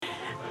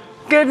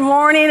Good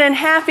morning and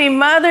happy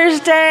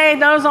Mother's Day.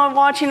 Those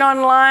watching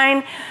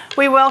online,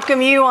 we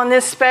welcome you on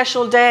this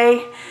special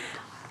day.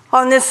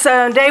 On this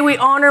day we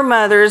honor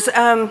mothers.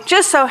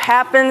 Just so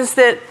happens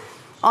that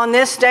on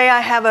this day I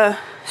have a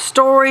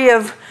story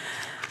of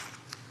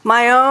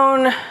my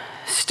own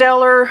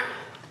stellar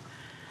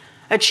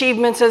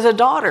achievements as a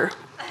daughter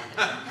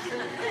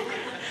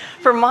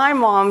for my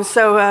mom.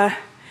 So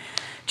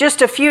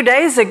just a few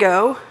days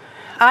ago,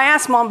 I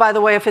asked Mom, by the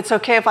way, if it's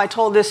okay if I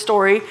told this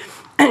story.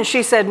 And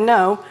she said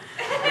no.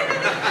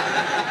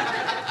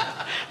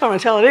 I'm going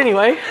to tell it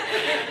anyway.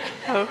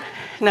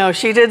 No,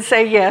 she did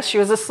say yes. She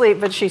was asleep,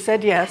 but she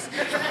said yes.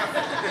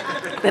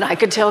 That I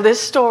could tell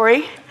this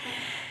story.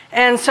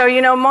 And so,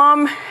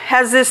 Mom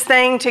has this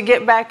thing to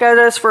get back at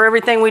us for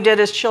everything we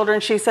did as children.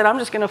 She said, I'm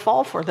just going to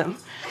fall for them.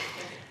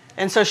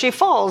 And so she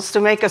falls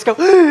to make us go,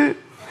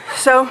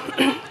 So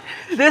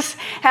this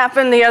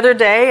happened the other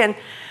day, and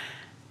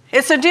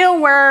it's a deal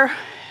where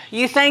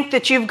you think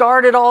that you've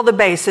guarded all the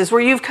bases, where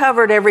you've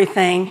covered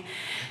everything.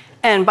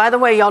 And by the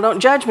way, y'all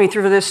don't judge me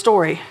through this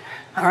story,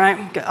 all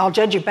right? I'll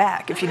judge you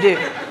back if you do.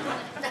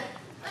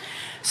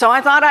 So I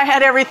thought I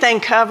had everything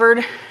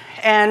covered,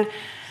 and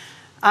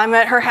I'm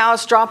at her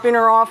house dropping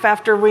her off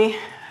after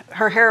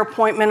her hair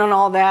appointment and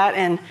all that.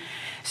 And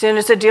soon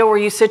it's a deal where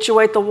you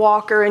situate the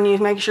walker and you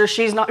make sure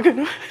she's not going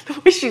to, the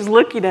way she's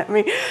looking at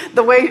me,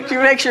 the way you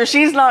make sure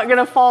she's not going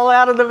to fall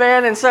out of the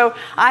van. And so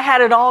I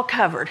had it all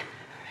covered.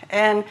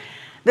 And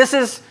this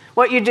is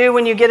what you do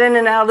when you get in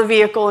and out of the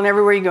vehicle and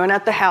everywhere you go, and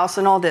at the house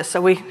and all this.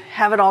 So we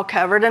have it all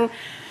covered. And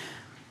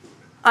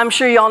I'm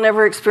sure y'all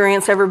never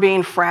experience ever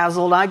being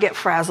frazzled. I get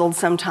frazzled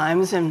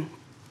sometimes. And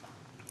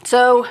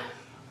so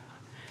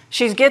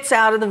she gets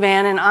out of the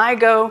van, and I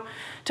go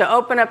to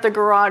open up the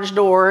garage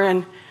door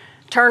and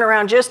turn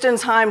around just in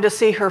time to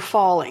see her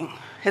falling.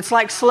 It's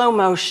like slow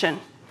motion.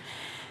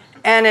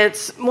 And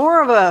it's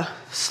more of a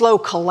slow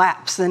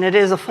collapse than it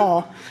is a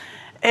fall.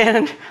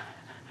 And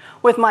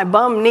with my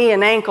bum knee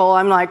and ankle,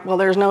 I'm like, well,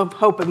 there's no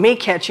hope of me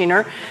catching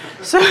her.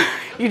 So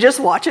you just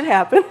watch it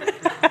happen.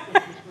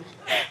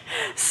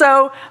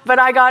 But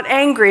I got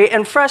angry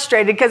and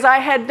frustrated because I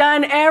had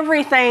done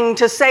everything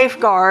to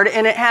safeguard,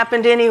 and it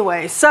happened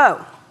anyway.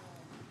 So,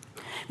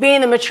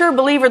 being the mature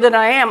believer that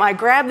I am, I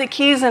grabbed the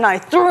keys and I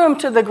threw them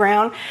to the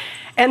ground.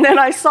 And then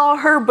I saw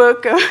her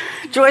book,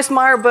 Joyce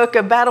Meyer book,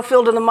 A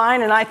Battlefield of the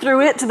Mind, and I threw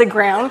it to the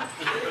ground.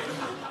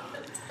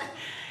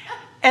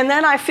 And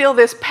then I feel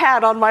this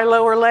pat on my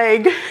lower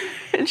leg,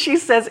 and she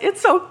says,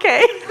 it's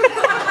okay.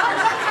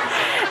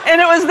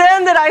 And it was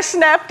then that I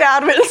snapped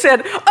out of it and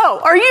said,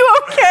 oh, are you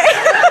okay?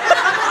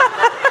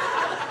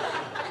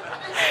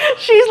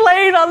 She's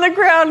laying on the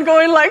ground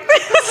going like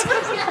this.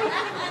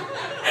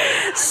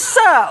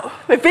 So,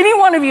 if any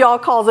one of y'all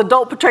calls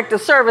Adult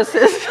Protective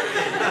Services,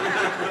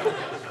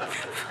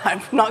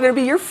 I'm not going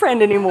to be your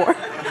friend anymore.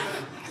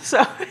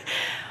 So,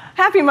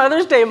 happy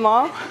Mother's Day,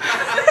 Mom.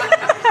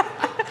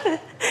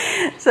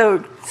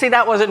 So, see,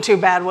 that wasn't too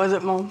bad, was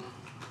it, Mom?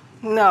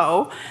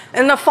 No.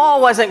 And the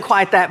fall wasn't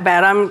quite that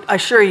bad. I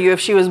assure you, if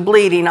she was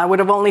bleeding, I would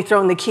have only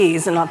thrown the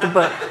keys and not the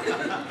book.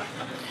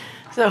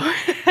 So,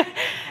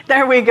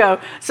 there we go.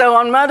 So,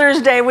 on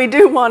Mother's Day, we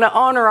do want to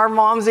honor our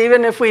moms,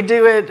 even if we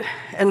do it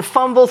and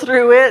fumble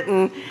through it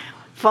and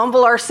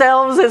fumble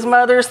ourselves as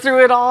mothers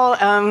through it all.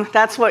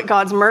 That's what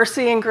God's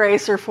mercy and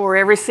grace are for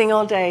every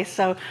single day.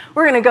 So,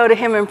 we're going to go to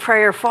Him in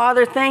prayer.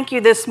 Father, thank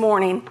you this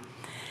morning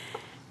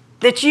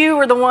that you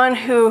are the one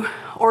who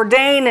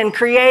ordained and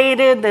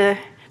created the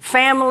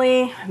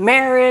family,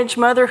 marriage,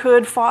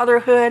 motherhood,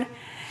 fatherhood.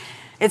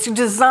 It's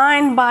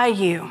designed by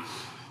you,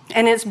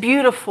 and it's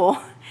beautiful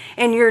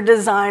in your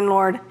design,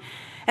 Lord.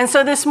 And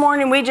so this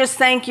morning, we just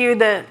thank you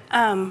that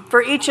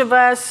for each of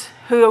us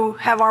who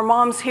have our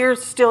moms here,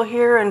 still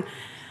here, and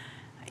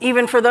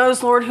even for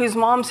those, Lord, whose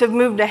moms have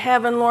moved to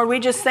heaven, Lord, we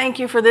just thank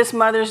you for this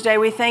Mother's Day.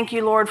 We thank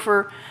you, Lord,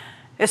 for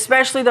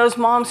especially those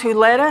moms who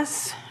led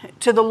us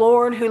to the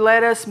Lord, who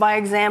led us by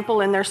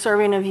example in their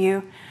serving of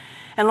you.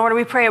 And Lord,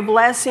 we pray a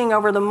blessing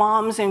over the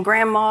moms and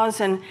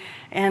grandmas and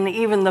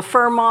even the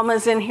fur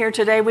mamas in here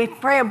today. We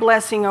pray a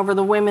blessing over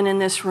the women in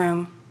this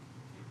room.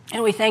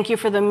 And we thank you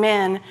for the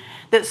men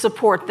that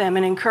support them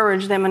and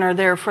encourage them and are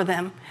there for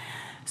them.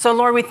 So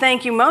Lord, we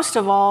thank you most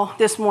of all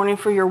this morning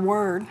for your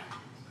word.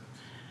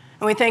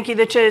 And we thank you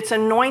that it's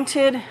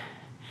anointed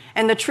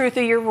and the truth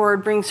of your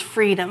word brings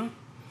freedom.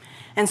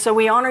 And so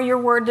we honor your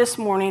word this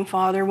morning,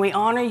 Father. We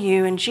honor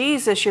you. In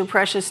Jesus, your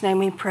precious name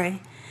we pray.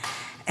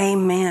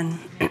 Amen.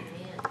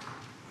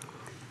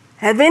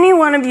 Have any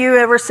one of you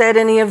ever said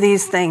any of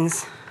these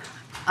things?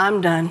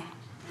 I'm done.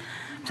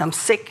 I'm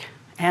sick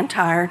and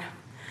tired.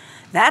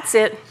 That's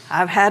it.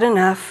 I've had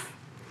enough.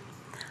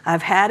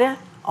 I've had it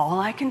all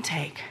I can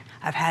take.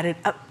 I've had it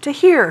up to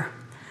here.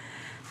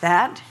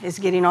 That is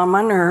getting on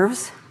my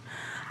nerves.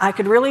 I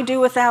could really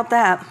do without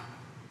that.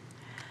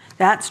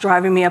 That's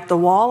driving me up the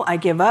wall. I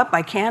give up.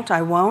 I can't.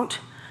 I won't.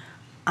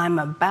 I'm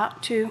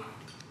about to.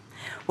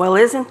 Well,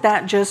 isn't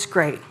that just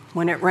great?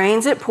 When it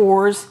rains, it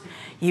pours.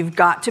 You've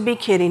got to be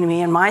kidding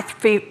me. And my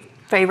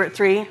favorite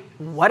three,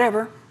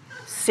 whatever.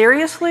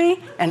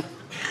 Seriously? And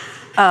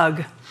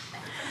Ugh.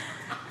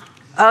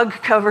 Ugh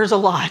covers a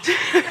lot.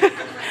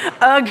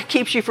 Ugh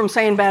keeps you from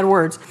saying bad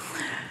words.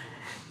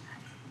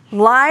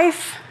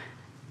 Life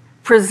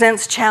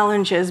presents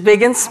challenges,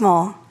 big and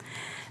small.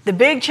 The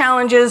big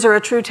challenges are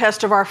a true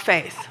test of our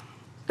faith.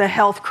 The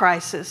health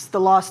crisis, the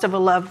loss of a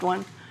loved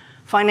one,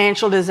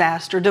 financial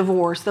disaster,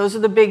 divorce. Those are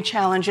the big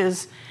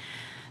challenges.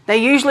 They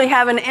usually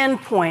have an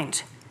end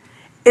point.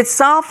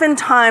 It's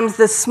oftentimes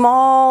the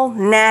small,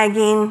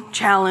 nagging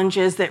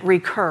challenges that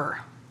recur.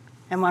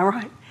 Am I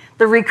right?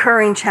 The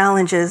recurring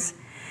challenges.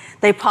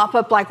 They pop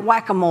up like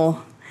whack-a-mole,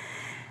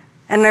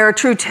 and they're a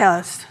true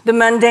test. The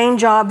mundane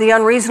job, the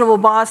unreasonable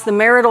boss, the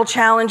marital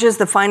challenges,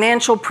 the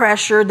financial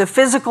pressure, the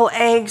physical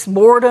aches,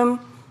 boredom,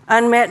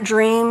 unmet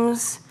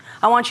dreams.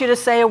 I want you to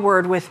say a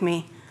word with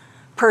me.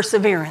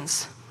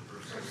 Perseverance.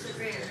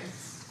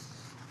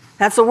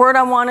 That's a word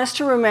I want us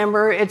to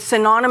remember. It's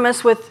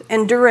synonymous with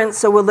endurance,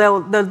 so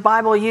the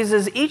Bible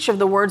uses each of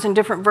the words in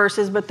different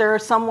verses, but they're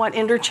somewhat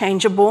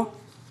interchangeable.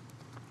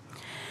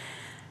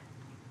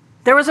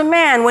 There was a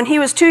man, when he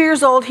was 2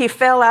 years old, he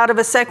fell out of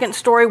a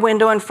second-story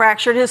window and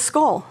fractured his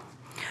skull.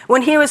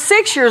 When he was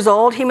 6 years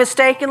old, he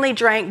mistakenly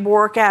drank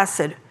boric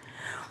acid.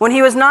 When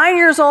he was 9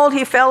 years old,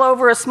 he fell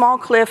over a small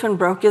cliff and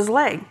broke his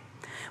leg.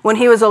 When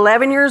he was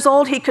 11 years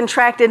old, he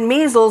contracted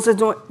measles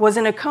and was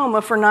in a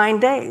coma for 9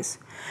 days.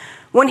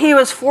 When he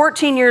was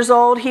 14 years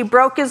old, he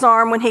broke his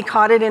arm when he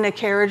caught it in a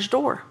carriage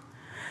door.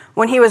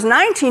 When he was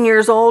 19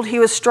 years old, he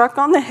was struck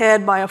on the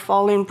head by a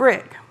falling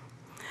brick.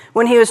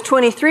 When he was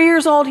 23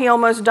 years old, he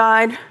almost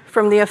died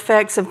from the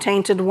effects of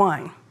tainted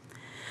wine.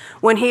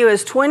 When he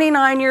was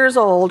 29 years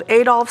old,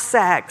 Adolph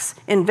Sax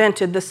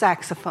invented the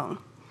saxophone.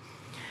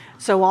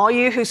 So all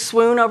you who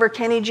swoon over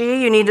Kenny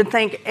G, you need to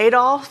thank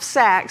Adolph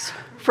Sax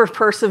for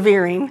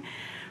persevering,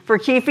 for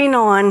keeping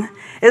on.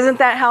 Isn't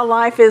that how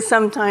life is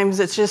sometimes?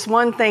 It's just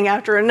one thing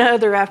after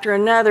another,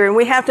 and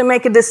we have to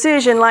make a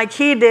decision like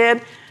he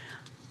did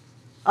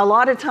a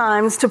lot of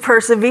times to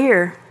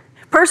persevere.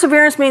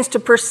 Perseverance means to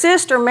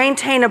persist or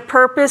maintain a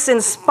purpose in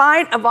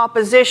spite of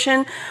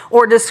opposition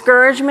or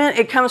discouragement.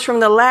 It comes from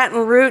the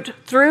Latin root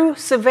through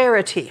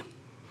severity.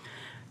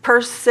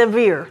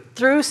 Persevere,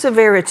 through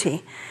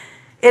severity.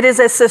 It is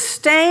a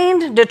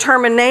sustained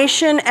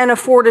determination and a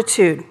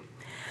fortitude.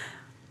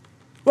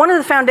 One of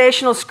the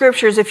foundational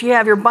scriptures, if you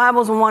have your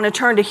Bibles and want to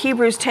turn to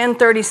Hebrews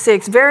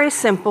 10:36, very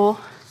simple.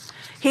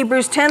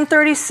 Hebrews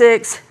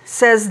 10:36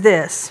 says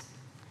this.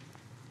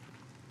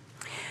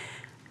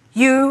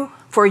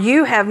 For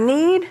you have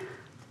need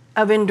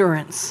of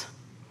endurance.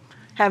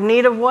 Have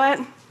need of what?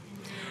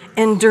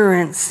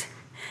 Endurance.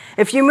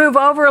 If you move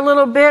over a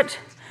little bit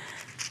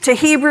to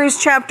Hebrews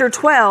chapter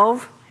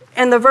 12,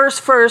 and the verse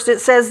first,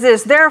 it says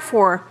this,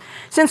 therefore,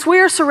 since we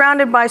are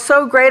surrounded by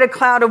so great a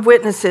cloud of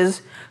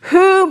witnesses,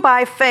 who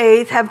by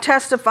faith have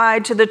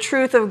testified to the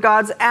truth of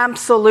God's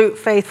absolute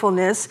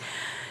faithfulness,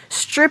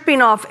 stripping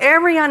off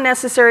every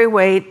unnecessary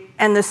weight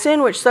and the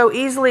sin which so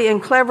easily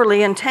and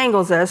cleverly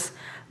entangles us,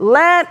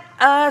 let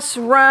us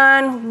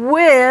run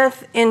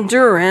with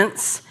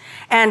endurance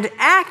and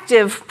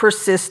active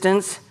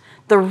persistence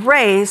the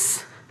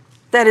race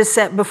that is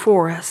set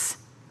before us.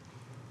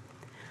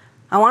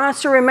 I want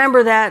us to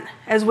remember that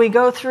as we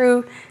go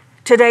through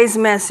today's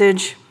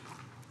message.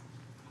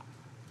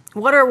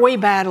 What are we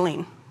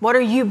battling? What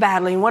are you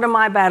battling? What am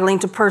I battling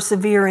to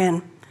persevere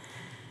in?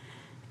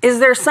 Is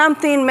there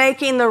something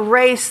making the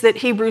race that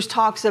Hebrews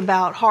talks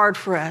about hard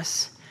for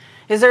us?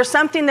 Is there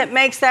something that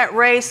makes that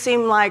race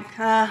seem like,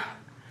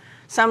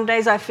 some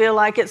days I feel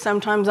like it,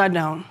 sometimes I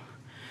don't?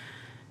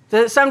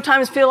 Does it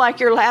sometimes feel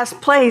like you're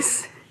last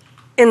place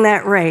in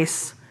that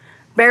race,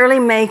 barely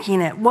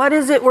making it? What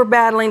is it we're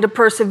battling to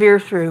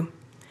persevere through?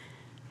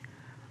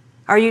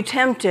 Are you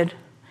tempted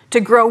to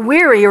grow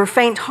weary or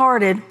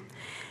faint-hearted?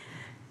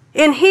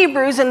 In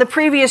Hebrews, in the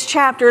previous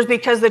chapters,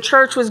 because the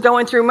church was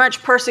going through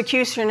much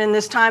persecution in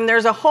this time,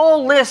 there's a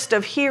whole list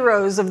of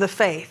heroes of the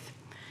faith.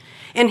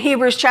 In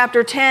Hebrews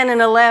chapter 10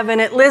 and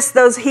 11, it lists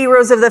those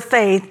heroes of the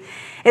faith.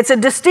 It's a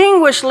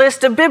distinguished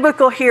list of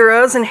biblical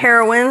heroes and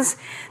heroines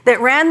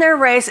that ran their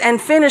race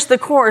and finished the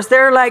course.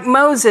 They're like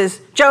Moses,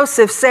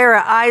 Joseph,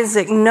 Sarah,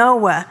 Isaac,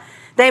 Noah.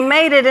 They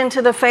made it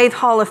into the Faith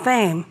Hall of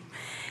Fame.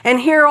 And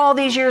here all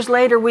these years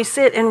later, we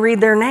sit and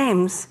read their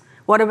names.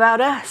 What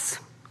about us?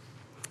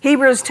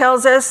 Hebrews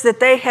tells us that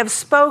they have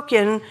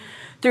spoken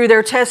through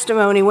their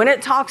testimony. When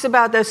it talks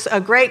about this,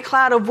 a great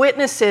cloud of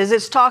witnesses,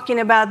 it's talking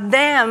about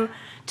them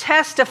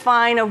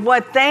testifying of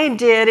what they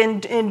did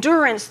in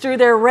endurance through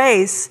their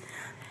race.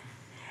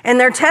 And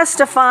they're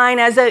testifying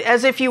as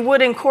if you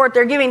would in court.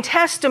 They're giving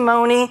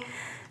testimony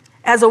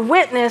as a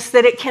witness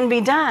that it can be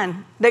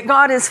done, that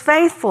God is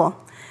faithful.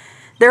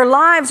 Their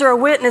lives are a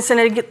witness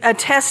and a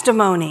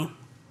testimony.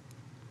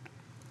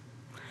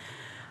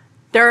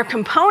 There are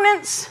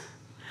components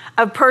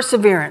of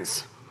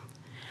perseverance.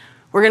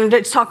 We're going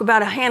to talk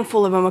about a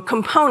handful of them,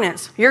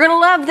 components. You're going to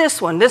love this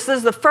one. This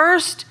is the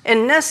first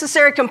and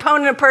necessary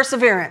component of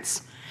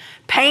perseverance.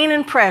 Pain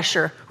and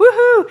pressure.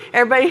 Woohoo!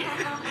 Everybody,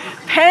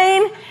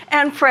 pain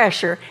and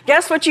pressure.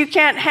 Guess what you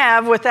can't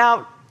have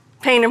without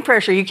Pain and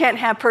pressure. You can't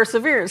have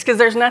perseverance because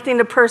there's nothing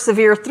to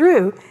persevere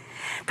through.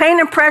 Pain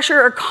and pressure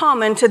are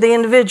common to the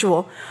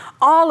individual.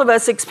 All of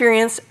us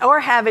experience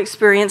or have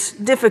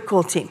experienced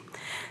difficulty.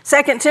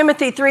 2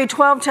 Timothy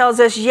 3:12 tells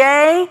us,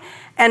 yea,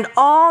 and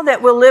all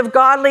that will live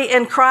godly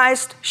in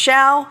Christ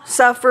shall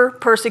suffer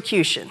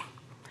persecution.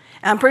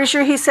 I'm pretty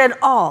sure he said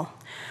all.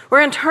 We're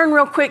going to turn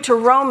real quick to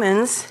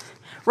Romans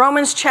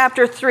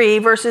chapter 3,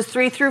 verses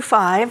 3 through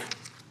 5.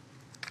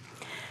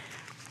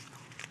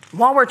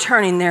 While we're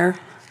turning there,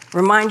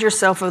 remind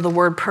yourself of the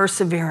word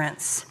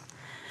perseverance.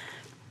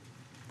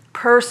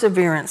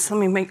 Perseverance.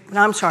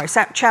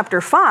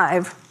 Chapter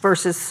 5,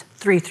 verses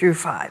 3 through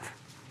 5.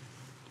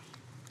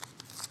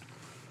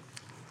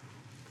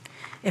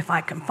 If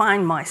I can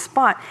find my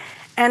spot.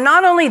 And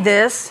not only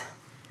this,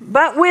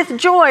 but with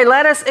joy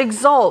let us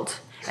exult.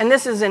 And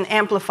this is an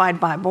Amplified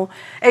Bible.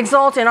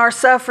 Exult in our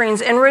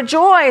sufferings and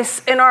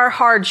rejoice in our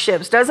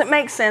hardships. Doesn't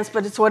make sense,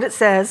 but it's what it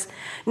says.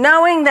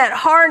 Knowing that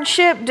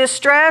hardship,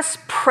 distress,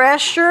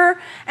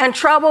 pressure, and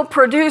trouble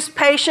produce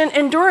patient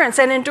endurance.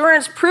 And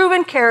endurance,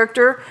 proven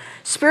character,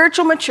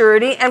 spiritual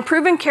maturity, and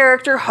proven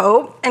character,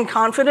 hope, and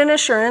confident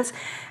assurance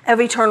of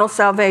eternal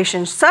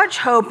salvation. Such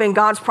hope in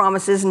God's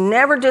promises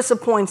never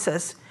disappoints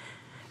us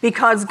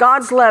because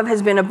God's love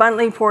has been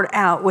abundantly poured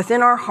out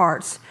within our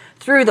hearts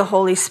through the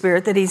Holy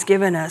Spirit that he's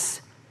given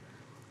us.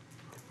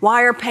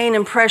 Why are pain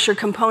and pressure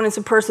components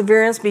of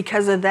perseverance?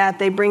 Because of that,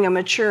 they bring a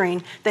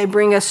maturing, they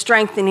bring a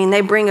strengthening,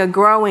 they bring a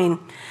growing.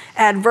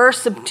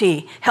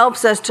 Adversity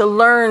helps us to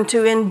learn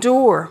to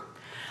endure.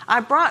 I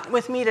brought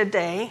with me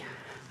today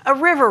a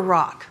river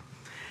rock.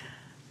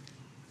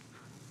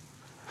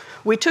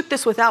 We took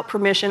this without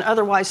permission,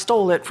 otherwise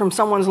stole it from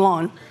someone's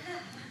lawn.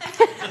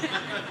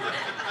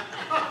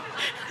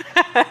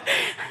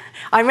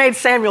 I made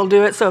Samuel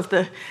do it, so if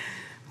the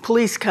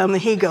police come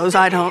and he goes,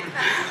 I don't.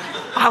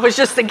 I was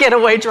just the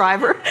getaway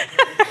driver.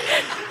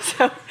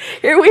 So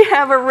here we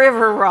have a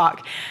river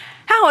rock.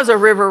 How does a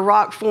river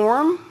rock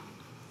form?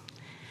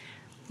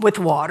 With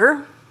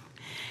water.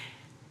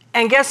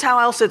 And guess how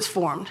else it's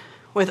formed?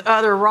 With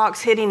other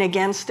rocks hitting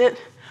against it.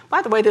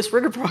 By the way, this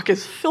river rock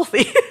is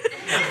filthy.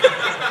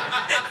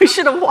 We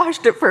should have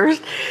washed it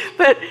first.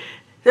 But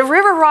the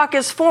river rock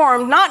is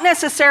formed not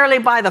necessarily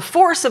by the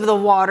force of the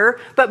water,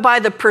 but by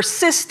the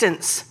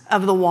persistence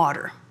of the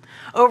water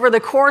over the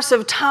course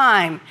of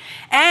time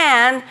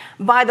and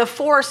by the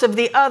force of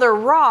the other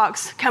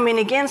rocks coming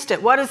against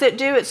it. What does it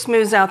do? It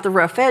smooths out the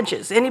rough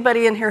edges.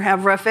 Anybody in here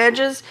have rough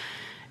edges?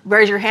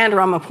 Raise your hand or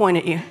I'm going to point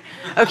at you.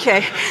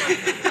 Okay.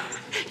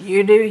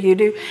 You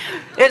do.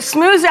 It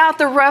smooths out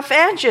the rough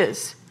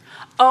edges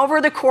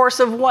over the course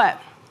of what?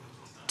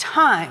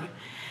 Time.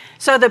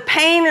 So the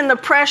pain and the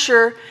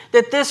pressure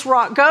that this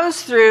rock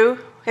goes through,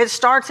 it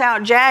starts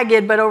out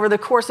jagged, but over the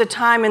course of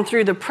time and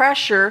through the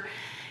pressure,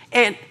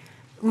 it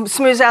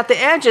smooths out the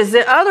edges.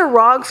 The other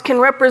rocks can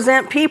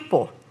represent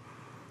people.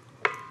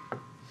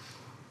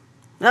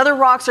 The other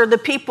rocks are the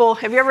people.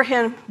 Have you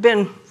ever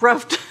been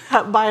roughed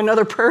up by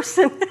another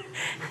person?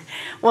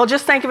 Well,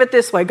 just think of it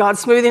this way.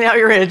 God's smoothing out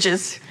your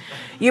edges.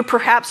 You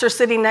perhaps are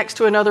sitting next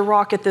to another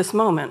rock at this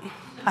moment.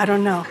 I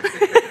don't know.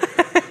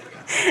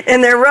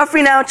 And they're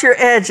roughing out your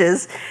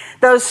edges.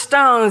 Those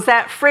stones,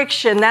 that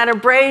friction, that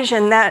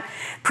abrasion, that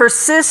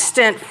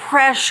persistent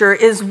pressure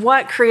is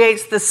what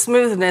creates the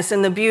smoothness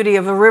and the beauty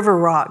of a river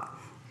rock.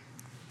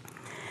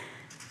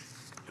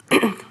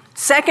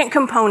 Second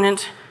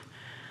component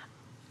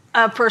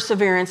of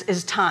perseverance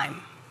is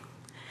time.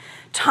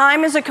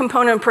 Time is a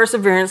component of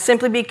perseverance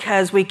simply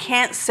because we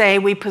can't say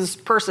we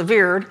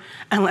persevered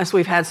unless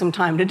we've had some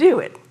time to do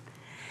it.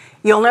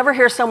 You'll never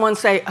hear someone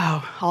say,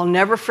 oh, I'll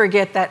never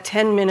forget that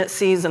 10-minute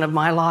season of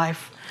my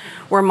life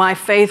where my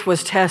faith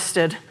was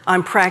tested.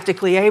 I'm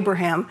practically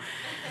Abraham.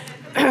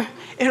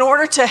 In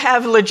order to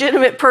have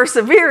legitimate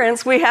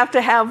perseverance, we have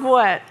to have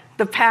what?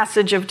 The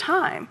passage of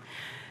time.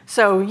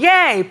 So,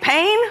 yay,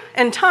 pain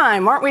and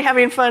time. Aren't we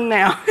having fun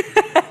now?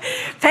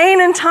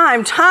 Pain and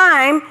time.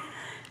 Time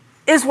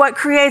is what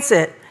creates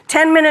it.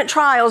 10-minute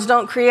trials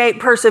don't create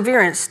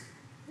perseverance.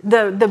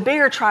 The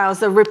bigger trials,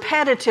 the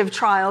repetitive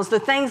trials,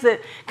 the things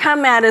that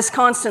come at us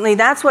constantly,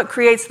 that's what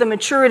creates the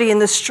maturity and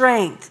the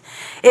strength.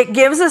 It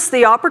gives us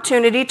the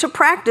opportunity to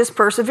practice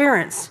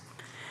perseverance.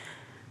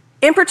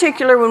 In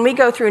particular, when we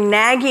go through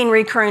nagging,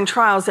 recurring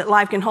trials that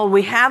life can hold,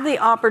 we have the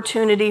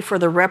opportunity for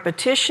the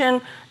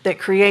repetition that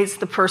creates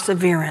the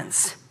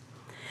perseverance.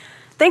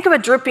 Think of a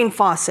dripping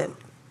faucet.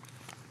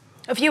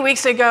 A few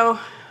weeks ago,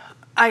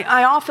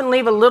 I often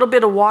leave a little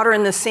bit of water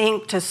in the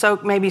sink to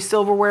soak maybe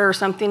silverware or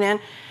something in.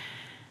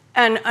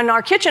 And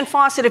our kitchen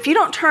faucet, if you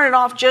don't turn it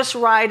off just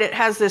right, it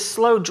has this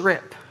slow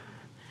drip.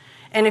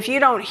 And if you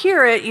don't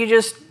hear it, you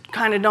just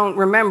kind of don't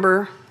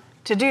remember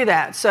to do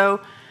that.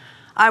 So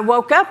I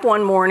woke up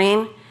one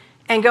morning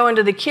and go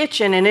into the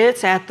kitchen, and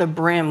it's at the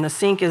brim. The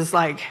sink is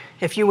like,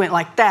 if you went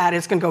like that,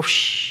 it's going to go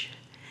shh.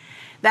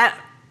 That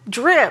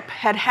drip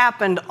had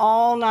happened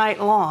all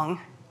night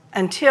long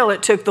until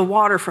it took the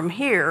water from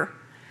here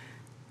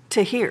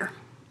to here.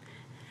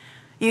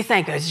 You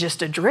think it's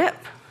just a drip.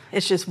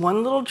 It's just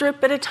one little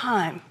drip at a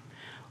time.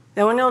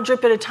 That one little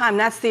drip at a time,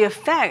 that's the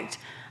effect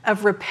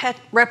of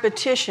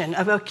repetition,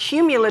 of a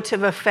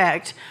cumulative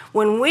effect.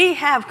 When we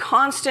have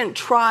constant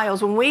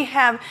trials, when we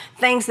have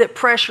things that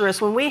pressure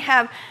us, when we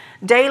have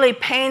daily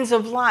pains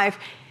of life,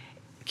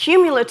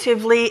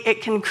 cumulatively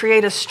it can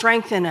create a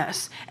strength in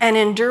us, an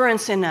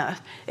endurance in us.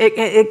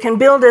 It can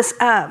build us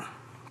up.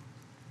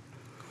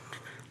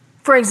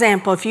 For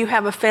example, if you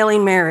have a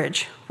failing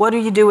marriage, what do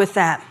you do with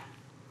that?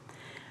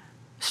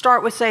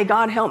 Start with say,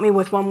 God, help me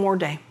with one more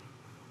day.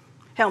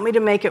 Help me to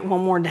make it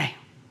one more day.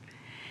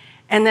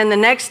 And then the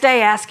next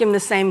day, ask him the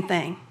same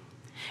thing.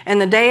 And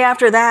the day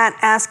after that,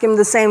 ask him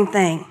the same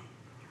thing.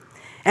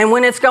 And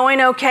when it's going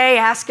okay,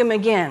 ask him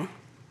again.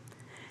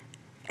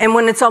 And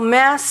when it's a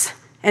mess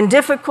and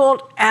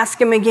difficult,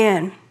 ask him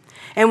again.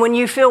 And when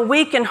you feel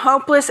weak and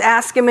hopeless,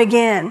 ask him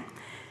again.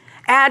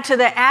 Add to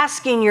the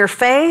asking your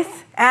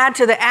faith. Add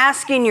to the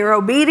asking your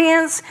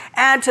obedience.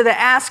 Add to the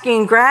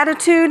asking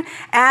gratitude.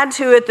 Add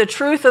to it the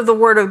truth of the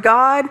Word of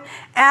God.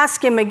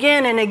 Ask him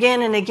again and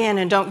again and again,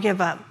 and don't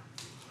give up.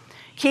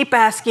 Keep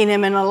asking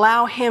him and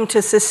allow him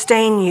to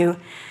sustain you.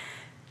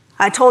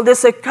 I told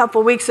this a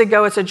couple weeks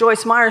ago. It's a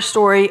Joyce Meyer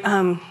story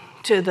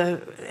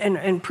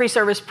in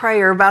pre-service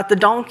prayer about the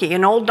donkey,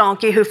 an old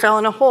donkey who fell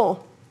in a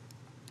hole.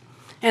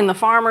 And the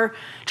farmer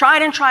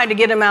tried to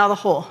get him out of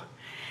the hole.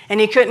 And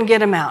he couldn't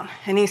get him out.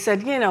 And he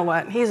said, you know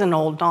what? He's an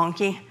old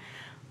donkey.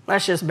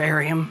 Let's just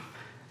bury him.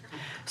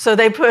 So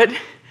they put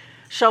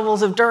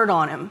shovels of dirt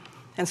on him.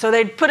 And so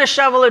they'd put a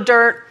shovel of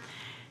dirt,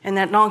 and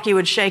that donkey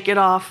would shake it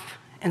off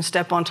and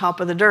step on top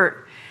of the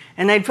dirt.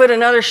 And they'd put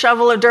another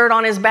shovel of dirt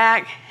on his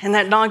back, and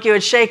that donkey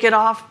would shake it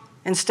off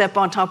and step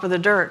on top of the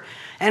dirt.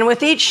 And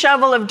with each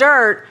shovel of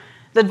dirt,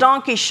 the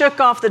donkey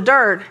shook off the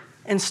dirt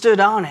and stood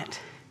on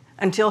it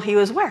until he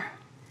was where?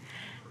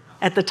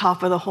 At the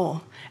top of the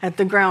hole, at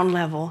the ground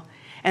level.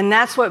 And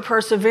that's what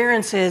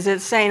perseverance is.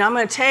 It's saying, I'm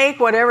going to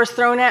take whatever's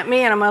thrown at me,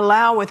 and I'm going to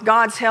allow, with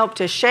God's help,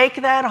 to shake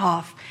that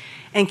off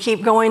and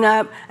keep going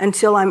up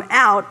until I'm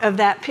out of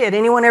that pit.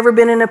 Anyone ever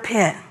been in a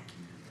pit?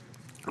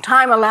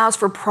 Time allows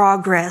for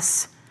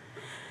progress.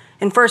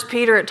 In 1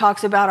 Peter, it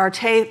talks about our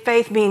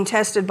faith being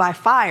tested by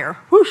fire.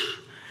 Whoosh!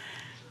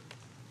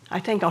 I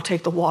think I'll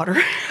take the water.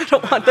 I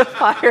don't want the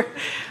fire.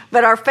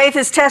 But our faith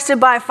is tested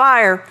by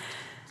fire.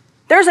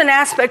 There's an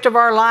aspect of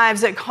our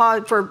lives that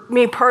for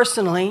me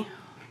personally,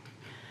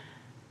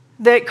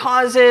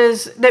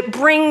 that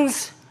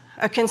brings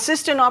a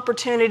consistent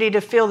opportunity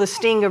to feel the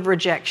sting of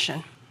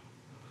rejection.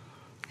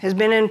 Has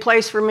been in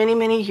place for many,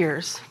 many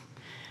years.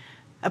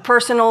 A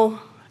personal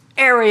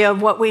area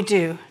of what we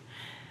do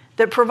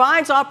that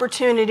provides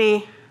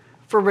opportunity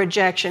for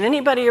rejection.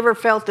 Anybody ever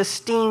felt the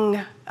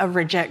sting of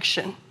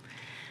rejection?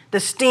 The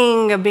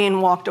sting of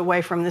being walked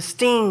away from, the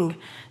sting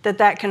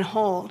that can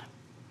hold.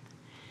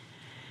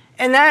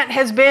 And that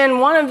has been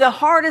one of the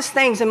hardest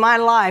things in my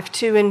life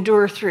to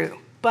endure through.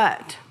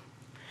 But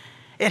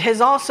it has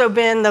also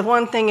been the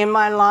one thing in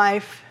my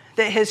life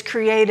that has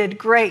created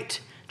great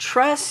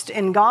trust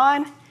in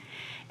God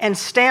and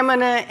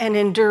stamina and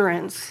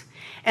endurance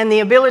and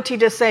the ability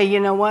to say, you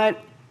know what?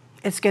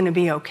 It's going to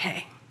be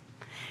okay.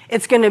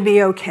 It's going to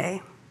be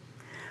okay.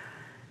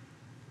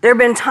 There have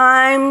been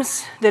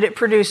times that it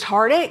produced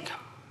heartache.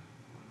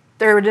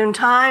 There have been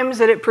times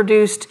that it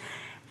produced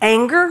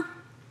anger.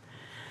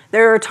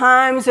 There are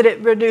times that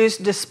it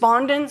produced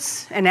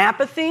despondence and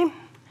apathy.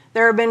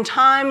 There have been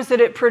times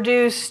that it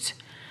produced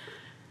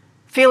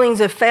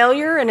feelings of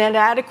failure and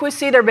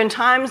inadequacy. There have been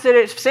times that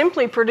it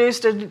simply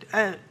produced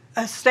a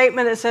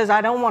statement that says,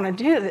 I don't want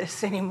to do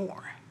this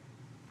anymore.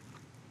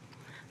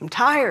 I'm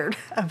tired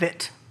of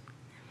it.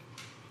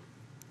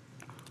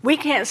 We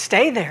can't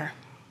stay there.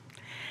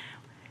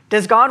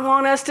 Does God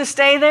want us to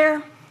stay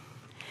there?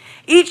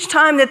 Each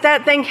time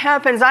that thing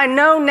happens, I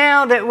know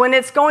now that when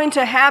it's going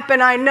to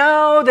happen, I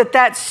know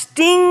that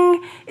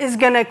sting is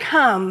going to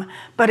come,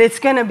 but it's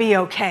going to be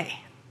okay.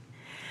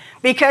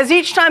 Because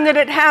each time that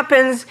it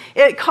happens,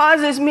 it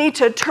causes me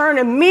to turn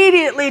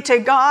immediately to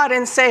God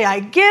and say, I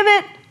give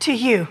it to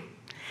you,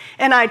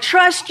 and I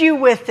trust you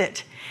with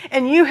it.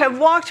 And you have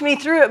walked me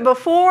through it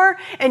before,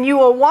 and you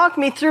will walk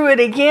me through it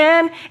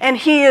again, and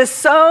He is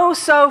so,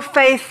 so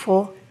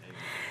faithful.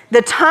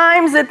 The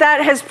times that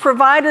has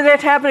provided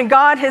it happen,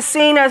 God has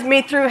seen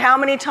me through how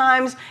many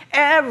times?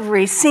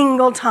 Every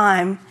single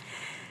time.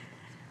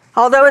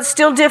 Although it's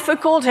still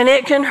difficult and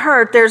it can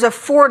hurt, there's a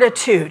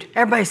fortitude.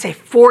 Everybody say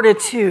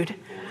fortitude.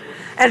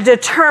 A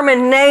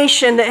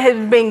determination that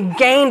has been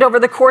gained over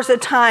the course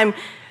of time.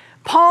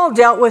 Paul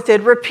dealt with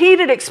it.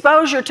 Repeated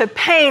exposure to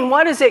pain.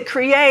 What does it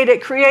create?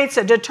 It creates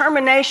a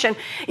determination.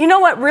 You know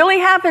what really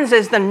happens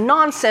is the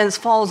nonsense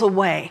falls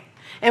away.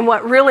 And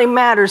what really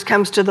matters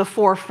comes to the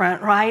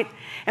forefront, right?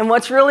 And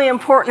what's really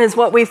important is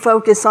what we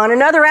focus on.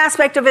 Another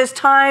aspect of his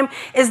time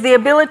is the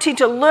ability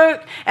to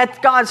look at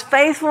God's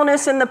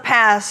faithfulness in the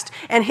past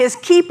and his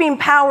keeping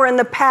power in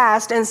the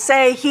past and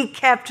say, he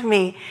kept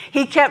me.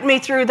 He kept me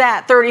through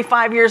that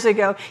 35 years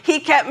ago.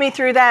 He kept me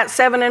through that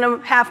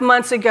 7.5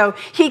 months ago.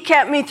 He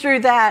kept me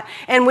through that.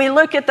 And we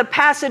look at the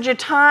passage of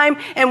time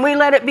and we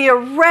let it be a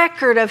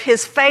record of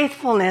his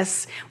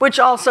faithfulness, which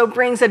also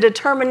brings a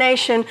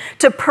determination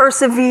to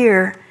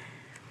persevere.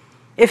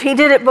 If he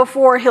did it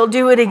before, he'll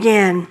do it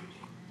again.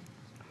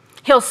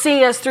 He'll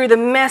see us through the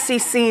messy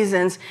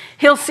seasons.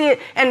 He'll see it.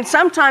 And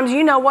sometimes,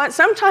 you know what?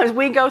 Sometimes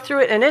we go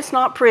through it and it's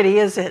not pretty,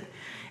 is it?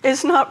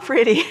 It's not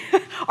pretty.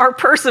 Our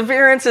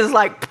perseverance is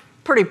like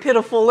pretty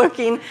pitiful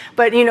looking.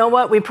 But you know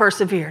what? We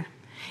persevered.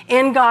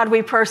 In God,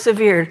 we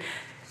persevered.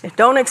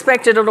 Don't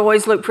expect it to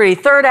always look pretty.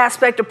 Third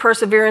aspect of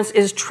perseverance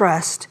is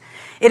trust.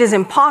 It is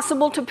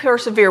impossible to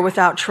persevere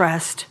without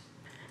trust.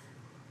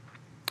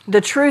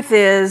 The truth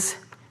is,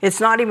 it's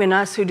not even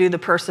us who do the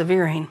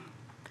persevering.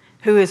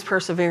 Who is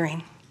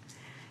persevering?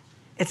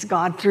 It's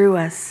God through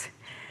us.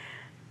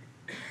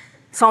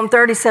 Psalm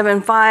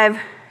 37:5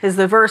 is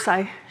the verse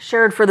I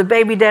shared for the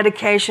baby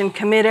dedication.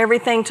 Commit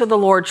everything to the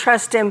Lord.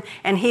 Trust him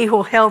and he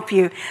will help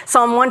you.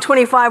 Psalm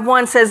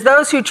 125:1 says,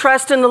 those who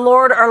trust in the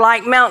Lord are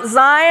like Mount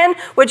Zion,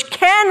 which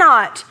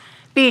cannot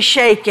be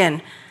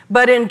shaken,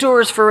 but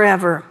endures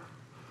forever.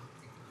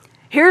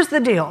 Here's the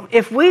deal.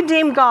 If we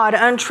deem God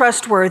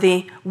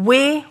untrustworthy,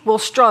 we will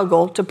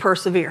struggle to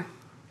persevere.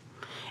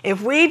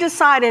 If we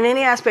decide in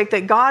any aspect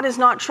that God is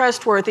not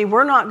trustworthy,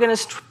 we're not going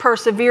to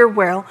persevere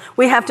well.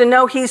 We have to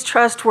know he's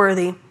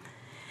trustworthy.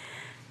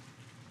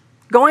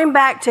 Going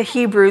back to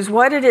Hebrews,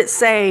 what did it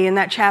say in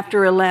that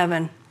chapter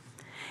 11?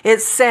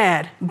 It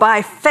said,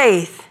 by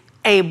faith,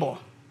 Abel.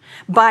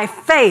 By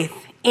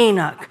faith,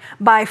 Enoch.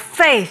 By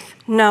faith,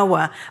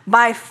 Noah.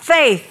 By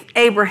faith,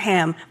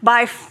 Abraham.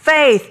 By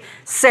faith,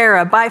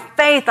 Sarah. By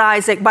faith,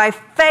 Isaac. By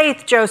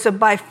faith, Joseph.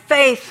 By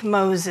faith,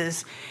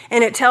 Moses.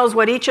 And it tells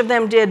what each of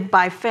them did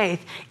by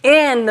faith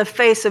in the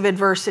face of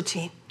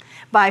adversity.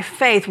 By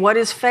faith. What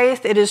is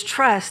faith? It is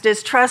trust.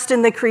 It's trust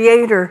in the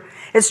Creator.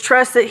 It's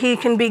trust that he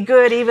can be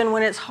good even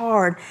when it's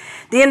hard.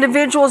 The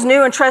individuals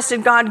knew and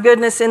trusted God's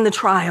goodness in the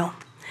trial.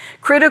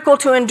 Critical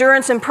to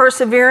endurance and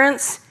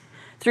perseverance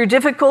through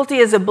difficulty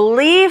is a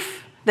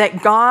belief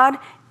that God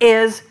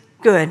is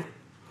good.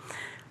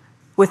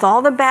 With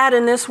all the bad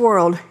in this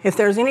world, if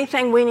there's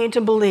anything we need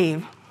to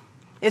believe,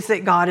 it's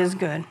that God is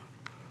good.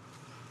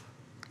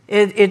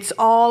 It's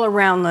all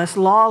around us.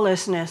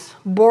 Lawlessness,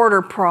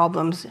 border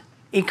problems,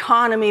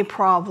 economy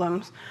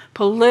problems,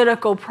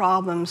 political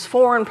problems,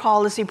 foreign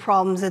policy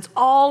problems. It's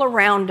all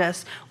around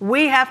us.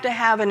 We have to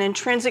have an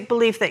intrinsic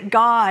belief that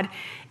God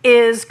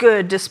is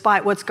good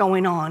despite what's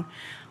going on.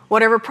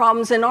 Whatever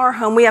problems in our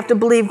home, we have to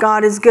believe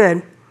God is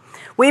good.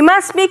 We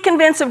must be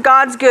convinced of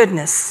God's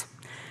goodness.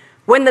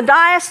 When the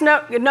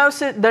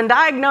diagnosis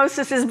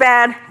is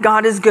bad,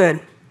 God is good.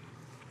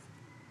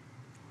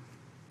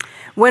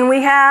 When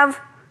we have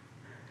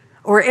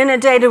or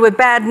inundated with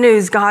bad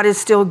news, God is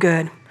still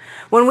good.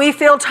 When we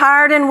feel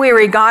tired and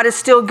weary, God is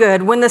still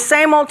good. When the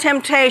same old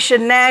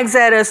temptation nags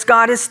at us,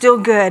 God is still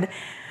good.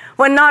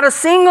 When not a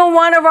single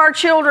one of our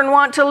children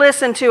want to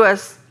listen to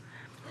us,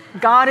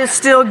 God is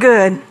still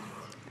good.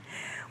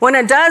 When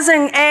a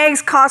dozen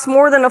eggs cost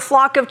more than a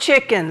flock of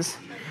chickens,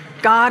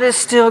 God is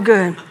still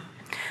good.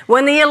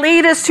 When the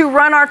elitists who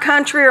run our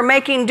country are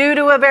making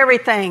doo-doo of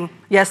everything,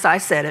 yes, I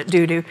said it,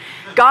 doo-doo,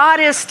 God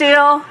is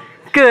still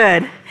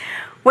good.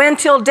 When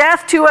till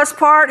death to us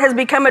part has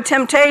become a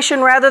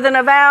temptation rather than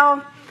a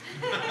vow,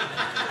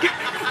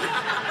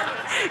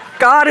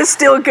 God is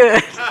still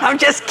good. I'm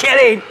just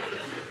kidding.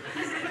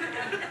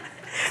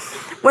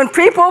 When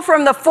people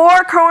from the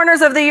four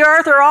corners of the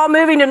earth are all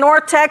moving to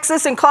North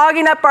Texas and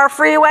clogging up our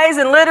freeways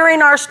and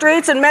littering our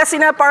streets and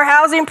messing up our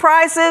housing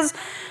prices,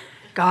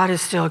 God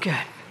is still good.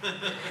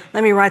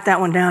 Let me write that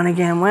one down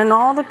again. When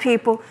all the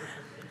people,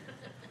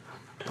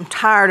 I'm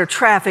tired of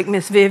traffic,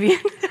 Miss Vivian.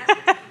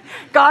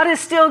 God is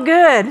still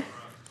good.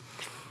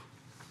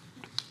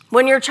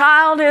 When your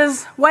child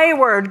is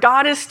wayward,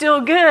 God is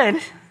still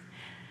good.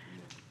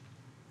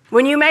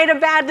 When you made a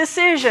bad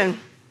decision,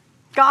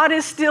 God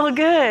is still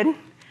good.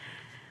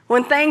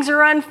 When things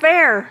are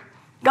unfair,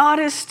 God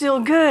is still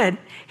good.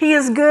 He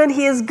is good.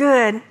 He is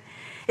good.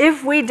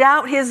 If we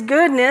doubt his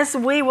goodness,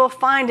 we will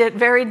find it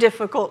very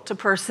difficult to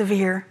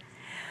persevere.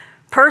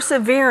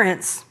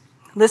 Perseverance,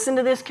 listen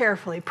to this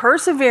carefully.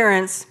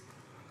 Perseverance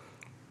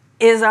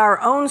is our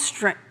own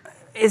strength,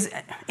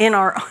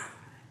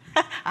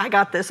 I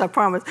got this, I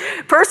promise.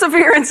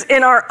 Perseverance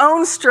in our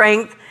own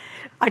strength.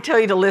 I tell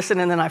you to listen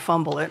and then I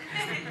fumble it.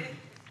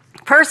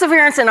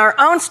 Perseverance in our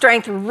own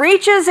strength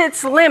reaches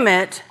its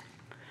limit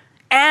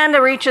and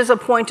reaches a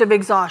point of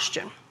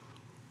exhaustion.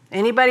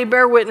 Anybody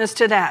bear witness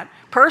to that?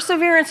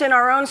 Perseverance in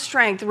our own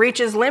strength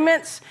reaches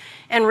limits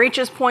and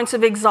reaches points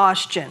of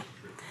exhaustion.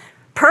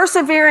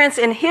 Perseverance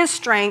in his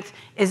strength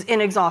is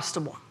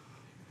inexhaustible.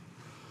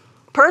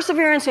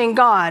 Perseverance in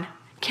God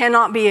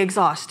cannot be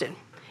exhausted.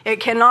 It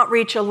cannot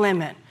reach a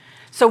limit.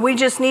 So we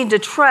just need to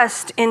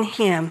trust in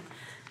him.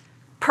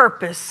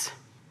 Purpose.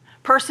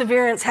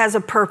 Perseverance has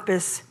a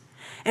purpose.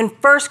 In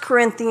 1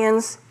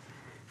 Corinthians,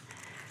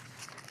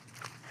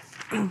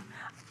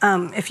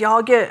 if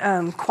y'all get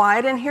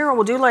quiet in here,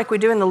 we'll do like we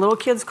do in the little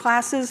kids'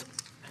 classes,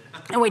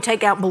 and we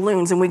take out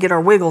balloons and we get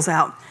our wiggles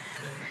out.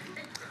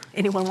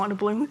 Anyone want a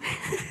balloon?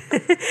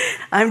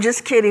 I'm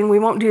just kidding. We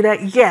won't do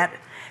that yet.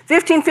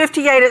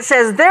 15:58, it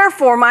says,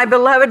 "Therefore, my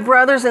beloved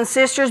brothers and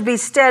sisters, be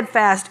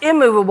steadfast,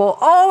 immovable,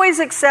 always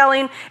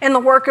excelling in the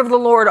work of the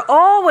Lord,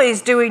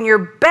 always doing your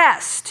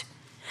best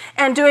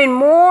and doing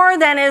more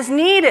than is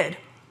needed."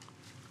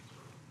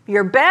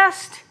 Your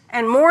best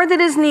and more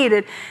that is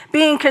needed,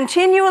 being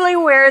continually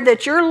aware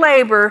that your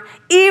labor,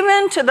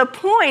 even to the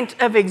point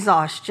of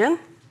exhaustion,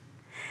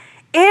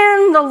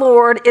 in the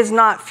Lord is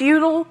not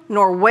futile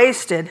nor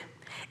wasted.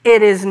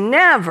 It is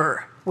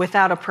never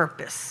without a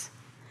purpose.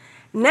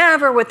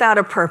 Never without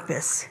a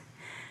purpose.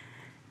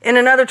 In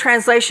another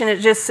translation, it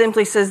just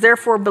simply says,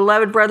 "Therefore,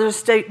 beloved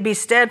brothers, be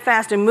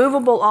steadfast,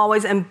 immovable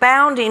always, and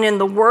abounding in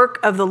the work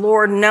of the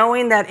Lord,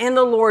 knowing that in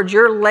the Lord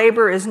your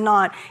labor is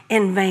not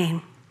in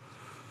vain."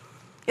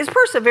 Is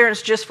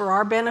perseverance just for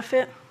our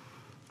benefit?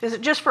 Is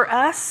it just for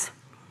us?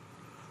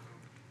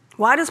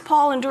 Why does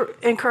Paul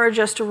encourage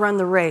us to run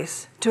the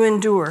race, to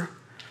endure?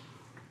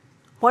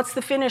 What's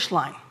the finish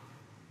line?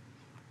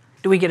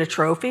 Do we get a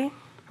trophy,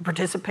 a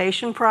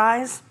participation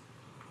prize,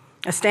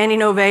 a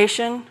standing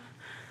ovation,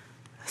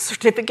 a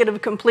certificate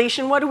of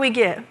completion? What do we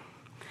get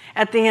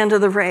at the end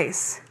of the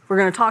race? We're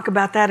going to talk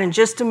about that in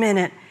just a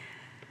minute.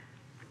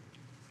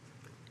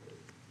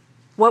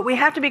 What we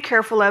have to be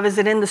careful of is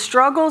that in the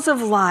struggles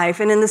of life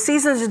and in the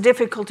seasons of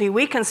difficulty,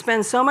 we can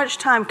spend so much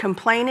time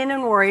complaining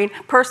and worrying,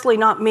 personally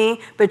not me,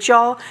 but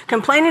y'all,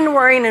 complaining and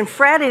worrying and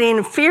fretting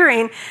and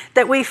fearing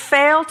that we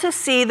fail to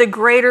see the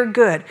greater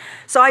good.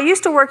 So I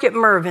used to work at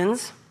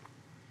Mervyn's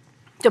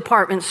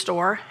department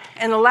store,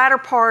 and the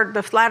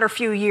latter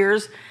few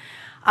years,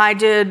 I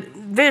did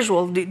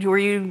visual, where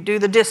you do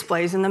the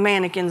displays and the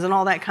mannequins and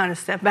all that kind of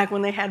stuff, back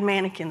when they had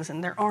mannequins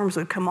and their arms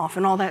would come off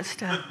and all that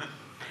stuff.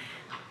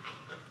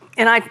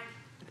 And I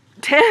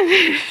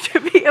tend to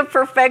be a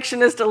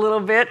perfectionist a little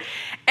bit.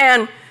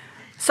 And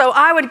so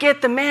I would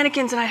get the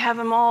mannequins and I have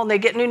them all, and they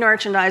get new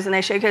merchandise and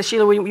they say, "Okay,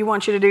 Sheila, we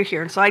want you to do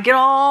here." And so I get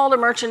all the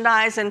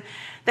merchandise, and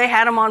they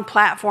had them on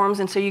platforms.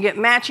 And so you get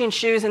matching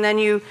shoes, and then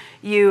you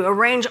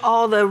arrange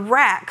all the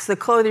racks, the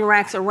clothing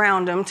racks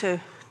around them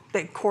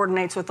that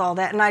coordinates with all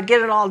that. And I'd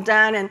get it all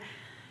done.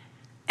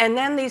 And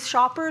then these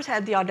shoppers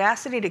had the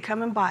audacity to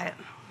come and buy it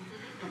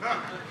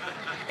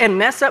and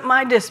mess up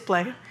my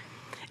display.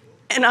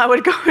 And I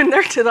would go in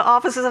there to the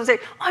offices. I would say,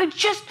 "I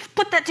just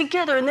put that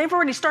together, and they've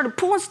already started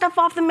pulling stuff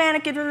off the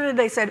mannequin."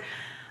 They said,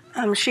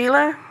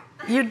 "Sheila,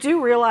 you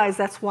do realize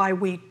that's why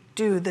we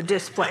do the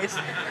displays?"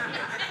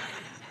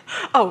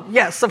 "Oh,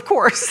 yes, of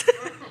course."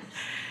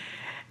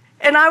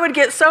 And I would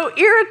get so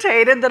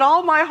irritated that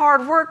all my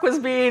hard work was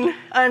being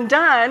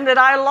undone that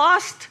I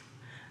lost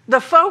the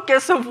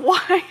focus of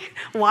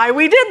why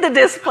we did the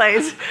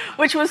displays,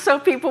 which was so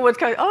people would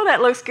go, "Oh,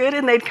 that looks good,"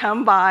 and they'd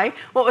come by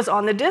what was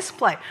on the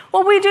display.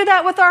 Well, we do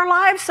that with our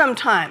lives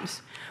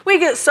sometimes. We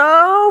get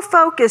so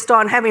focused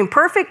on having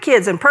perfect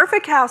kids and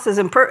perfect houses,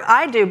 and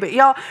I do, but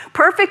y'all,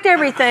 perfect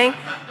everything,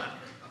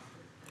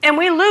 and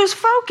we lose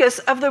focus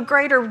of the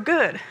greater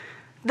good,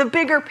 the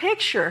bigger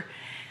picture.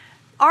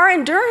 Our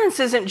endurance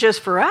isn't just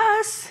for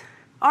us.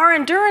 Our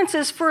endurance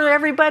is for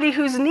everybody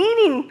who's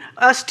needing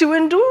us to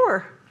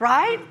endure.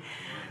 Right?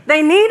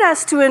 They need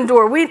us to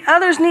endure.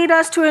 Others need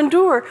us to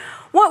endure.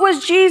 What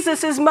was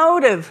Jesus'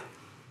 motive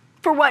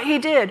for what he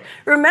did?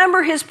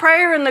 Remember his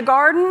prayer in the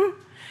garden?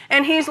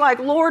 And he's like,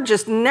 "Lord,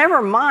 just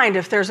never mind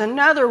if there's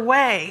another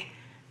way.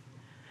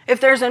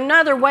 If there's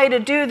another way to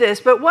do this."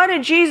 But what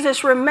did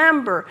Jesus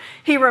remember?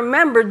 He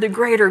remembered the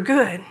greater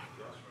good.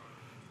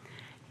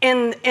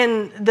 In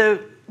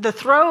the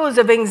throes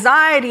of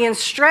anxiety and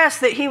stress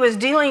that he was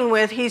dealing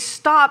with, he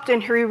stopped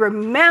and he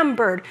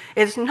remembered,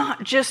 it's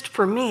not just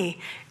for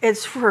me,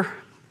 it's for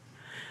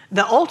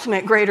the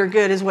ultimate greater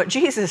good is what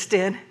Jesus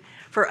did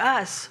for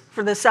us,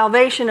 for the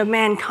salvation of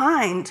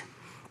mankind.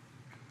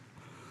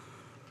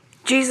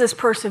 Jesus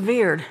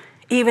persevered,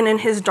 even in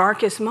his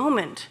darkest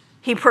moment,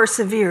 he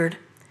persevered.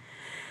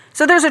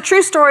 So there's a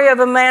true story of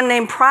a man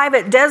named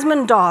Private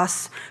Desmond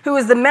Doss, who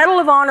was the Medal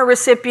of Honor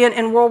recipient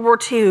in World War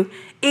II,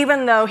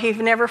 even though he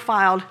never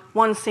fired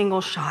one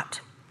single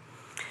shot.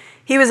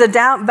 He was a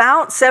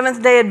devout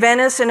Seventh-day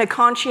Adventist and a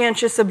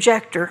conscientious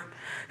objector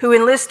who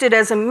enlisted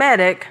as a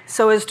medic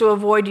so as to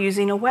avoid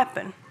using a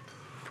weapon.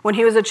 When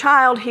he was a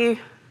child, he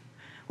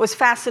was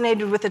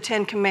fascinated with the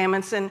Ten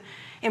Commandments, and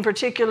in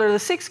particular the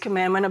Sixth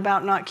Commandment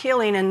about not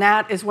killing, and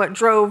that is what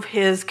drove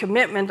his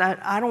commitment.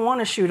 I don't want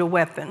to shoot a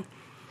weapon.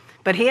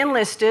 But he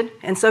enlisted,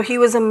 and so he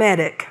was a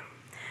medic.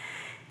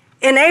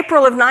 In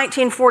April of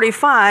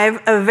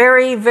 1945, a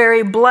very,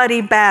 very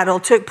bloody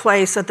battle took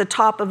place at the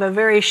top of a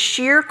very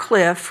sheer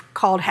cliff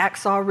called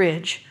Hacksaw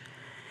Ridge.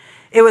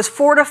 It was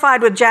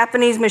fortified with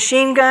Japanese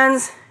machine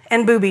guns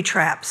and booby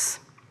traps.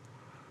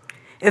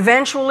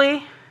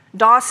 Eventually,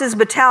 Doss's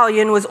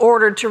battalion was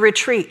ordered to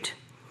retreat,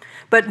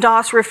 but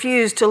Doss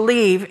refused to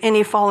leave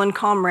any fallen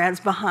comrades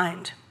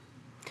behind.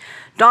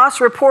 Doss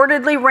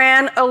reportedly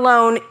ran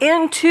alone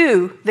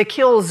into the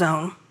kill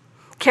zone,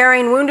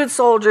 carrying wounded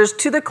soldiers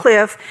to the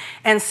cliff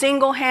and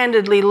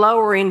single-handedly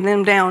lowering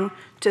them down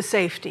to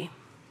safety.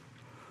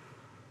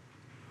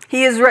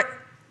 He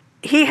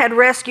had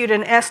rescued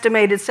an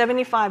estimated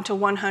 75 to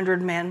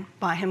 100 men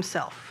by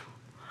himself.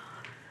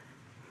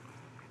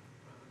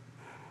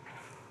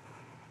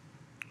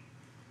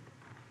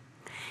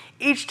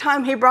 Each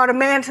time he brought a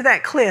man to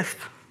that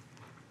cliff,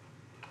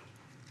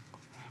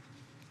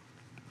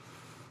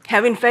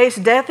 having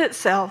faced death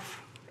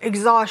itself,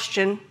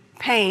 exhaustion,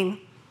 pain,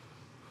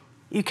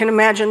 you can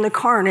imagine the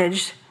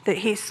carnage that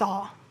he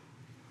saw.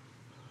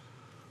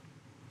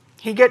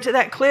 He'd get to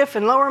that cliff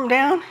and lower him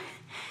down,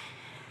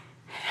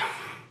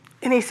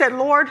 and he said,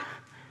 Lord,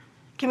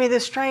 give me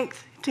the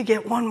strength to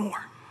get one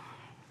more.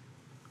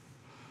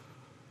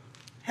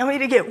 Help me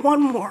to get one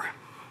more.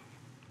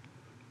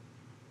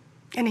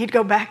 And he'd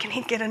go back and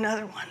he'd get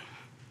another one.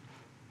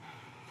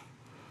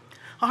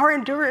 Our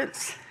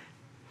endurance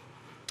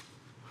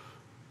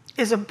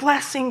is a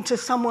blessing to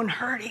someone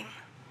hurting.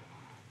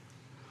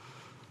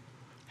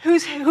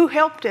 Who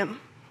helped him?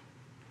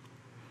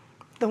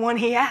 The one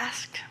he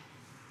asked.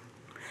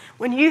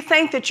 When you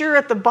think that you're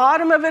at the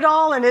bottom of it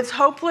all and it's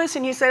hopeless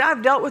and you say,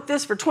 I've dealt with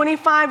this for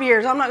 25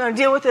 years, I'm not going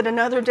to deal with it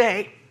another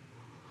day.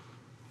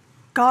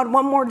 God,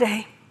 one more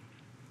day.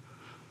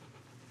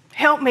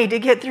 Help me to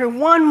get through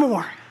one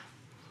more.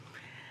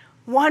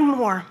 One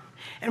more.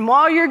 And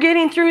while you're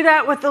getting through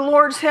that with the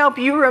Lord's help,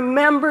 you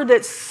remember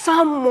that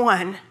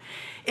someone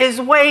is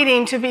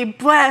waiting to be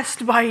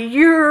blessed by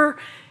your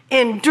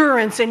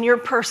endurance and your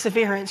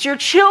perseverance. Your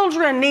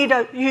children need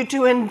you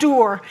to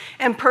endure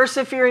and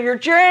persevere. Your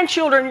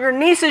grandchildren, your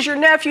nieces, your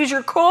nephews,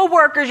 your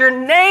co-workers, your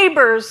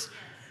neighbors.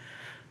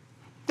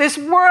 This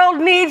world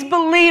needs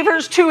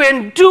believers to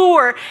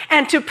endure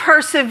and to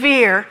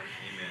persevere. Amen.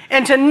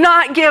 And to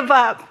not give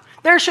up.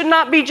 There should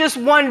not be just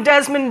one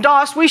Desmond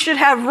Doss. We should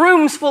have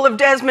rooms full of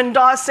Desmond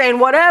Doss saying,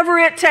 whatever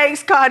it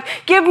takes, God,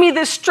 give me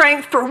the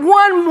strength for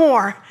one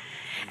more.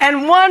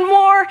 And one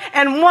more,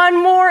 and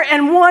one more,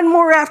 and one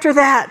more after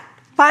that.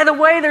 By the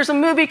way, there's a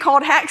movie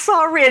called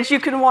Hacksaw Ridge. You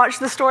can watch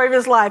the story of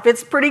his life.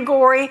 It's pretty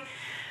gory,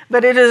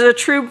 but it is a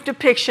true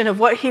depiction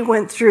of what he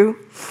went through.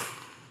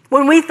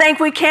 When we think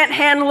we can't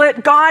handle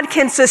it, God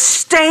can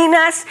sustain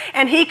us,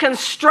 and he can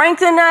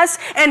strengthen us,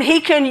 and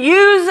he can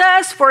use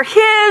us for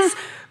his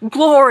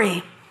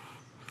glory.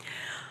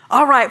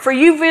 All right, for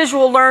you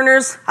visual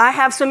learners, I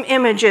have some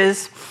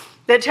images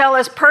that tell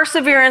us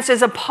perseverance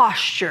is a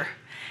posture.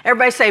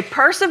 Everybody say,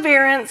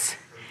 perseverance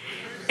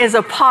is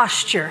a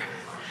posture.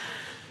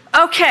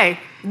 Okay,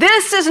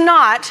 this is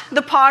not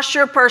the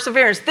posture of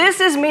perseverance. This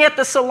is me at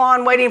the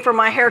salon waiting for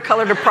my hair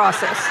color to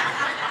process.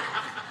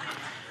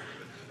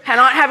 And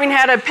not having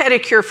had a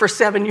pedicure for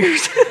 7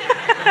 years.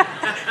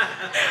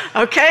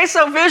 Okay,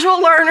 so visual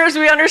learners,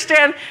 we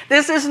understand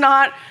this is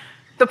not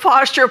the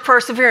posture of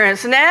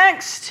perseverance.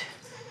 Next,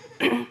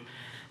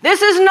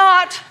 this is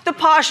not the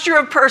posture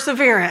of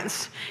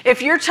perseverance.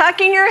 If you're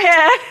tucking your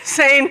head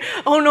saying,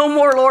 oh, no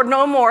more, Lord,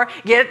 no more,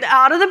 get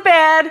out of the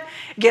bed,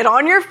 get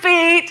on your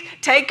feet,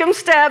 take some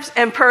steps,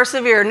 and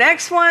persevere.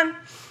 Next one,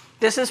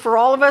 this is for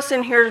all of us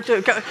in here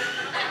to go.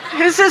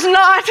 This is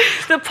not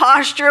the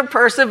posture of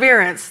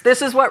perseverance.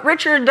 This is what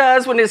Richard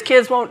does when his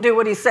kids won't do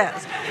what he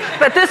says.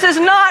 But this is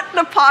not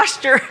the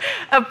posture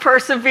of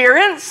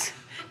perseverance.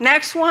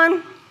 Next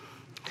one.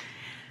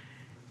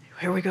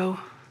 Here we go.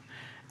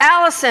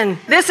 Allison,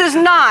 this is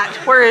not,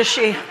 where is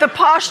she? The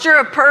posture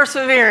of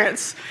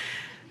perseverance.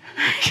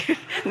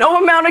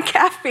 No amount of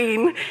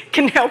caffeine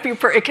can help you.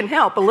 It can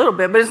help a little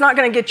bit, but it's not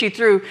going to get you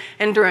through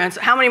endurance.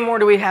 How many more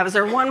do we have? Is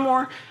there one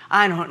more?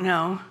 I don't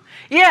know.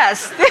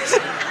 Yes,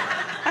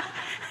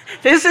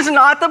 this is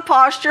not the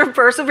posture of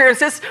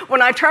perseverance.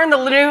 When I turn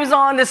the news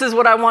on, this is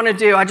what I want to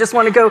do. I just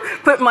want to go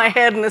put my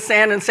head in the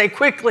sand and say,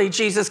 quickly,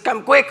 Jesus,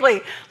 come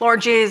quickly, Lord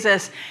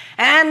Jesus.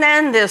 And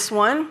then this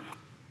one.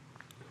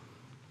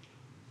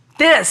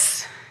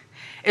 This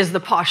is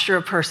the posture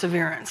of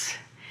perseverance.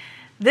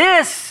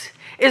 This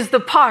is the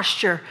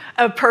posture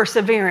of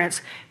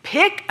perseverance.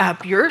 Pick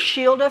up your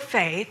shield of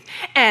faith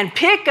and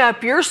pick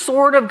up your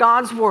sword of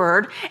God's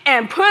word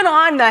and put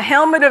on the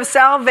helmet of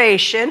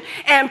salvation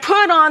and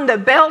put on the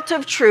belt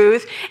of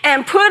truth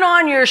and put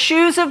on your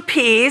shoes of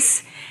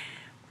peace.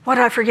 What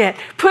did I forget?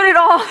 Put it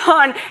all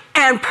on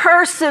and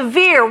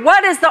persevere.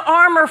 What is the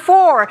armor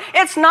for?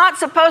 It's not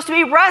supposed to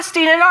be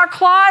rusting in our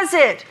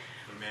closet.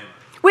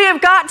 We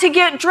have got to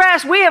get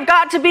dressed. We have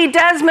got to be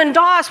Desmond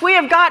Doss. We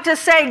have got to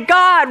say,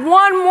 God,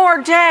 one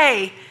more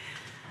day.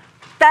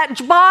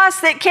 That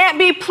boss that can't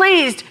be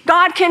pleased,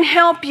 God can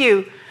help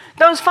you.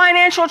 Those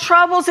financial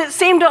troubles that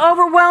seem to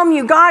overwhelm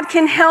you, God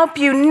can help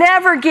you.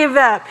 Never give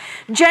up.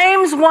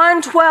 James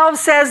 1:12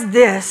 says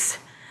this,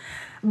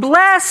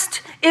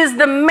 blessed is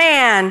the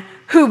man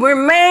who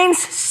remains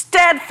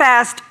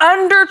steadfast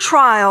under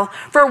trial,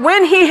 for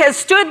when he has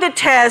stood the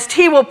test,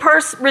 he will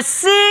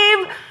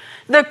receive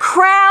the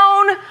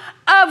crown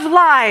of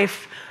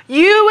life.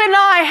 You and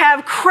I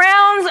have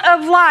crowns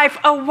of life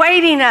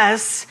awaiting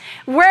us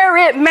where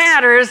it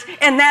matters,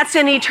 and that's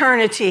in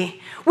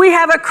eternity. We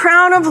have a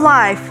crown of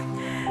life.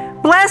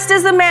 Blessed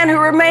is the man who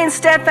remains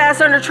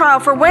steadfast under trial,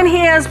 for when he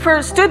has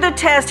stood the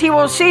test, he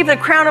will receive the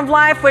crown of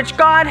life which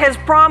God has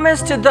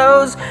promised to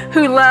those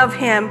who love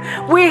him.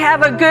 We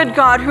have a good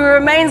God who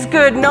remains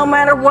good no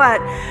matter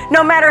what,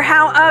 no matter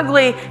how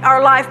ugly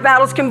our life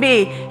battles can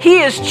be.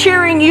 He is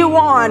cheering you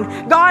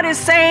on. God is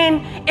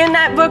saying in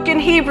that book in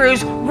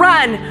Hebrews,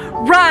 run,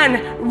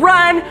 run,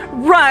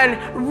 run,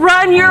 run,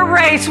 run your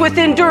race with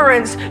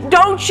endurance.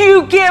 Don't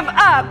you give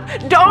up.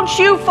 Don't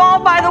you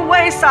fall by the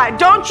wayside.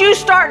 Don't you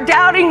start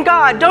doubting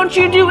God. Don't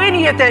you do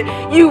any of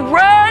that. You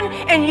run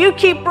and you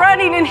keep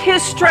running in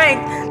his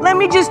strength. Let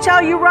me just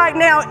tell you right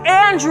now,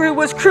 Andrew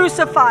was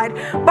crucified.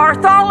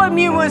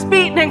 Bartholomew was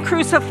beaten and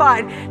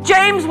crucified.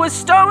 James was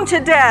stoned to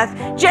death.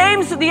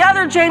 The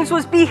other James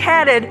was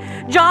beheaded.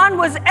 John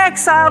was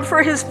exiled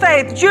for his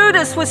faith.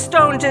 Judas was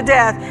stoned to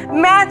death.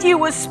 Matthew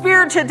was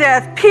speared to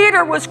death.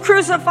 Peter was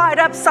crucified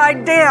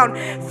upside down.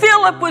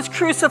 Philip was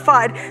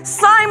crucified.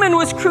 Simon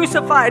was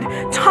crucified.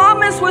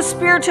 Thomas was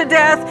speared to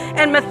death,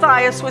 and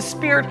Matthias was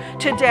speared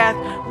to death.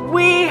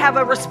 We have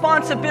a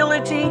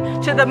responsibility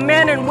to the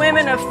men and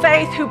women of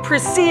faith who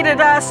preceded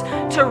us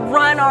to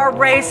run our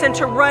race and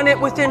to run it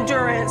with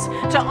endurance,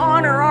 to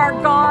honor our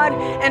God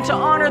and to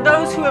honor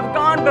those who have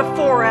gone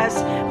before us.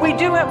 We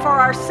do it for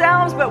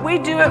ourselves, but we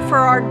do it for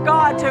our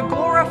God to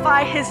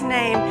glorify his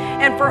name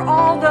and for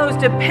all those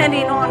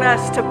depending on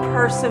us to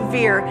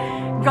persevere.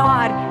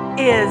 God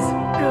is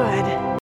good.